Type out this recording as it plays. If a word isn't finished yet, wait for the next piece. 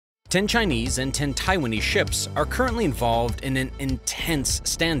10 Chinese and 10 Taiwanese ships are currently involved in an intense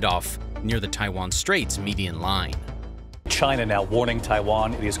standoff near the Taiwan Strait's median line. China now warning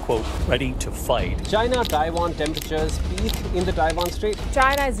Taiwan it is, quote, ready to fight. China-Taiwan temperatures peak in the Taiwan Strait.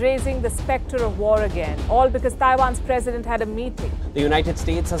 China is raising the specter of war again, all because Taiwan's president had a meeting. The United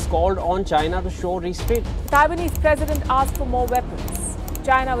States has called on China to show restraint. The Taiwanese president asked for more weapons.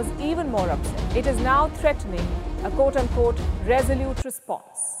 China was even more upset. It is now threatening a quote-unquote resolute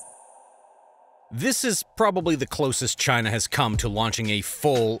response. This is probably the closest China has come to launching a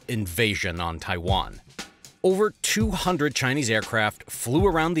full invasion on Taiwan. Over 200 Chinese aircraft flew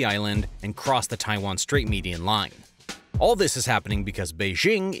around the island and crossed the Taiwan Strait median line. All this is happening because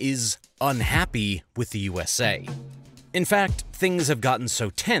Beijing is unhappy with the USA. In fact, things have gotten so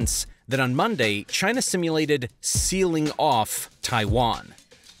tense that on Monday, China simulated sealing off Taiwan.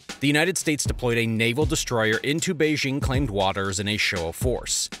 The United States deployed a naval destroyer into Beijing-claimed waters in a show of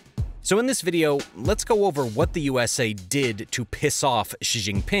force. So in this video, let's go over what the USA did to piss off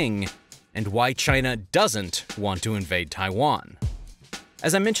Xi Jinping and why China doesn't want to invade Taiwan.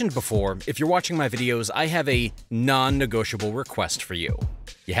 As I mentioned before, if you're watching my videos, I have a non-negotiable request for you.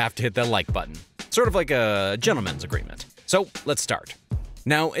 You have to hit that like button, sort of like a gentleman's agreement. So let's start.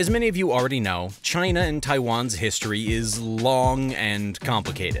 Now, as many of you already know, China and Taiwan's history is long and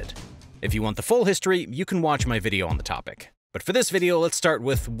complicated. If you want the full history, you can watch my video on the topic. But for this video, let's start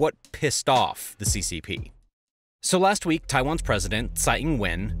with what pissed off the CCP. So last week, Taiwan's president, Tsai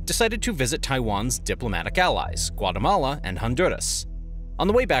Ing-wen, decided to visit Taiwan's diplomatic allies, Guatemala and Honduras. On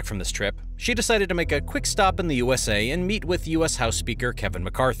the way back from this trip, she decided to make a quick stop in the USA and meet with US House Speaker Kevin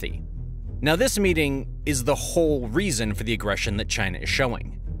McCarthy. Now this meeting is the whole reason for the aggression that China is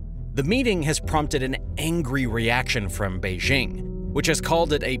showing. The meeting has prompted an angry reaction from Beijing, which has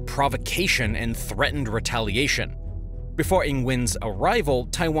called it a provocation and threatened retaliation. Before Ing-wen's arrival,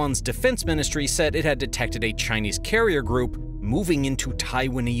 Taiwan's defense ministry said it had detected a Chinese carrier group moving into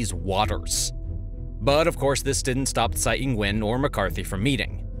Taiwanese waters. But of course, this didn't stop Tsai Ing-wen or McCarthy from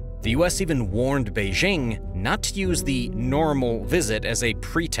meeting. The US even warned Beijing not to use the normal visit as a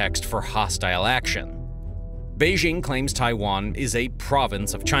pretext for hostile action. Beijing claims Taiwan is a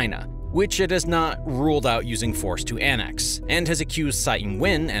province of China, which it has not ruled out using force to annex, and has accused Tsai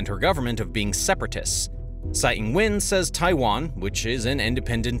Ing-wen and her government of being separatists. Tsai Ing-wen says Taiwan, which is an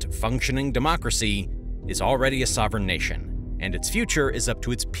independent, functioning democracy, is already a sovereign nation, and its future is up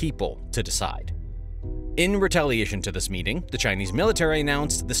to its people to decide. In retaliation to this meeting, the Chinese military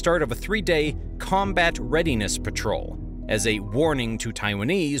announced the start of a 3-day combat readiness patrol as a warning to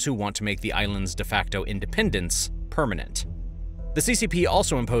Taiwanese who want to make the island's de facto independence permanent. The CCP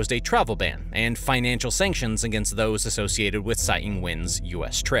also imposed a travel ban and financial sanctions against those associated with Tsai Ing-wen's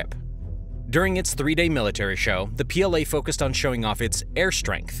US trip. During its 3-day military show, the PLA focused on showing off its air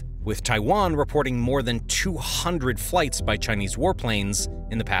strength, with Taiwan reporting more than 200 flights by Chinese warplanes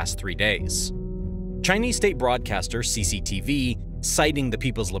in the past 3 days. Chinese state broadcaster CCTV, citing the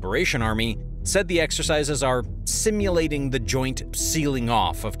People's Liberation Army, said the exercises are simulating the joint sealing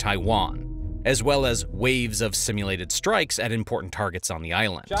off of Taiwan, as well as waves of simulated strikes at important targets on the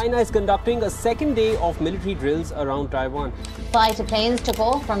island. China is conducting a 2nd day of military drills around Taiwan. Fighter planes took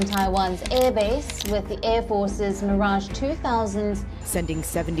off from Taiwan's airbase with the Air Force's Mirage 2000s, sending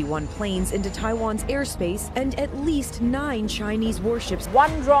 71 planes into Taiwan's airspace and at least 9 Chinese warships.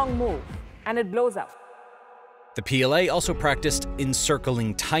 One wrong move, and it blows up. The PLA also practiced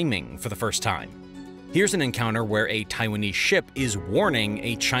encircling timing for the first time. Here's an encounter where a Taiwanese ship is warning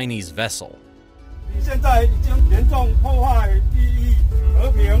a Chinese vessel.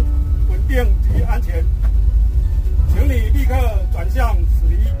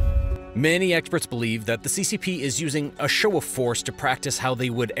 Many experts believe that the CCP is using a show of force to practice how they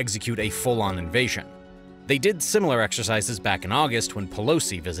would execute a full-on invasion. They did similar exercises back in August when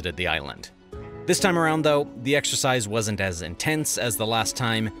Pelosi visited the island. This time around, though, the exercise wasn't as intense as the last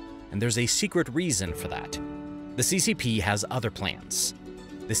time, and there's a secret reason for that. The CCP has other plans.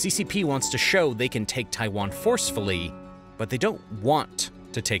 The CCP wants to show they can take Taiwan forcefully, but they don't want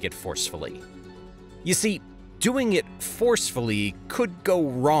to take it forcefully. You see, doing it forcefully could go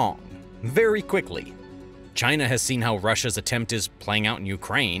wrong very quickly. China has seen how Russia's attempt is playing out in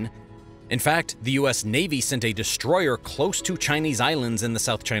Ukraine. In fact, the US Navy sent a destroyer close to Chinese islands in the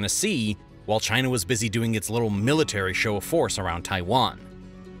South China Sea while China was busy doing its little military show of force around Taiwan.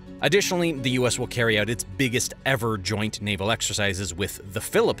 Additionally, the US will carry out its biggest ever joint naval exercises with the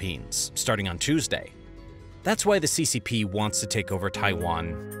Philippines starting on Tuesday. That's why the CCP wants to take over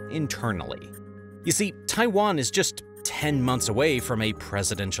Taiwan internally. You see, Taiwan is just 10 months away from a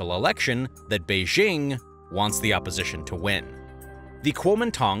presidential election that Beijing wants the opposition to win. The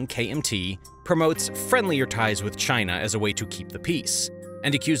Kuomintang KMT promotes friendlier ties with China as a way to keep the peace,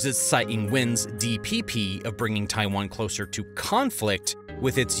 and accuses Tsai Ing-wen's DPP of bringing Taiwan closer to conflict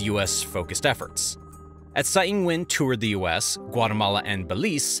with its US-focused efforts. As Tsai Ing-wen toured the US, Guatemala, and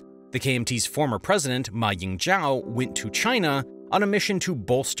Belize, the KMT's former president, Ma Ying-jeou, went to China on a mission to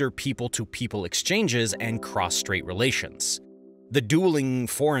bolster people-to-people exchanges and cross-strait relations. The dueling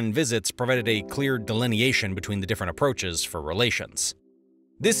foreign visits provided a clear delineation between the different approaches for relations.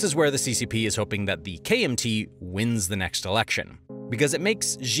 This is where the CCP is hoping that the KMT wins the next election, because it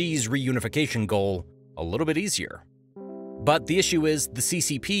makes Xi's reunification goal a little bit easier. But the issue is the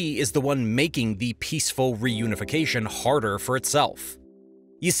CCP is the one making the peaceful reunification harder for itself.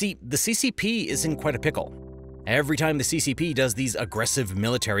 You see, the CCP is in quite a pickle. Every time the CCP does these aggressive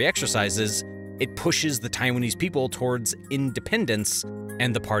military exercises, it pushes the Taiwanese people towards independence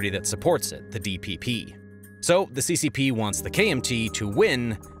and the party that supports it, the DPP. So the CCP wants the KMT to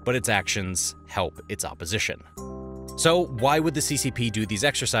win, but its actions help its opposition. So why would the CCP do these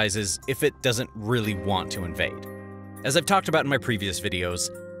exercises if it doesn't really want to invade? As I've talked about in my previous videos,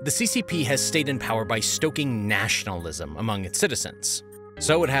 the CCP has stayed in power by stoking nationalism among its citizens.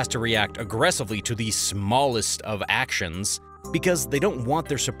 So it has to react aggressively to the smallest of actions because they don't want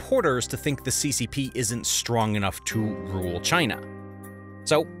their supporters to think the CCP isn't strong enough to rule China.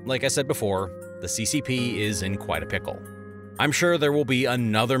 So, like I said before, the CCP is in quite a pickle. I'm sure there will be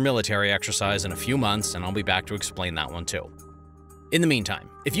another military exercise in a few months, and I'll be back to explain that one too. In the meantime,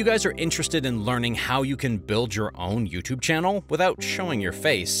 if you guys are interested in learning how you can build your own YouTube channel without showing your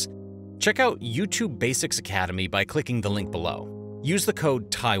face, check out YouTube Basics Academy by clicking the link below. Use the code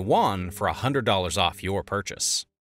TAIWAN for $100 off your purchase.